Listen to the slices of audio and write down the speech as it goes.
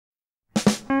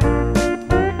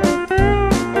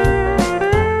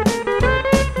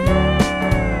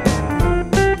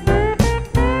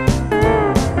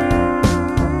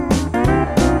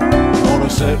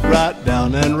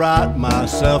write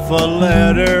myself a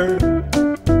letter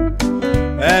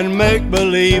and make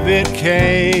believe it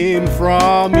came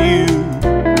from you.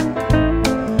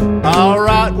 I'll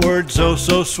write words oh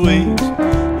so sweet,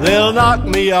 they'll knock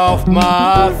me off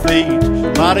my feet.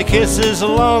 A lot of kisses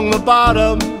along the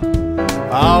bottom,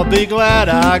 I'll be glad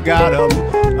I got 'em.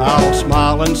 I'll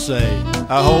smile and say,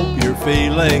 I hope you're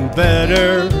feeling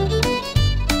better,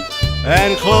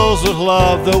 and close with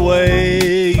love the way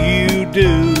you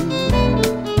do.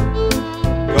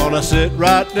 Gonna sit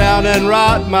right down and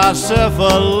write myself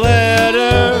a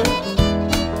letter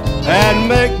and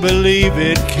make believe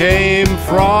it came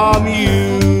from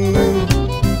you.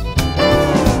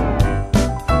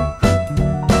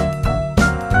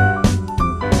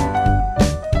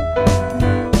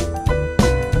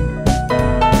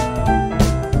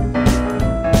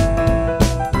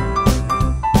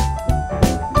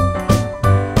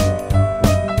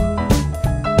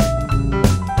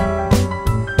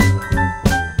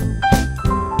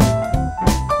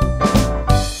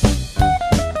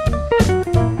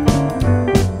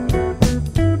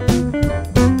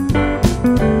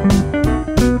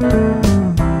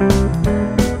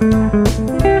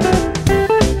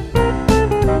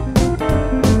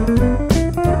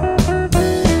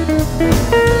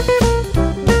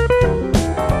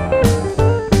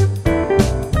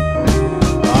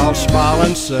 Smile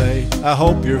and say, I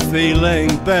hope you're feeling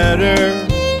better,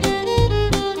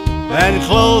 and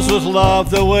close with love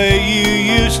the way you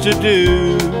used to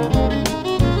do.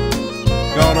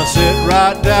 Gonna sit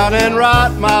right down and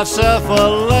write myself a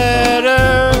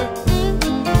letter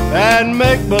and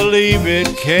make believe it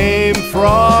came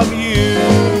from you,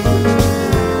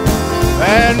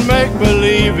 and make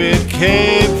believe it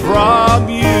came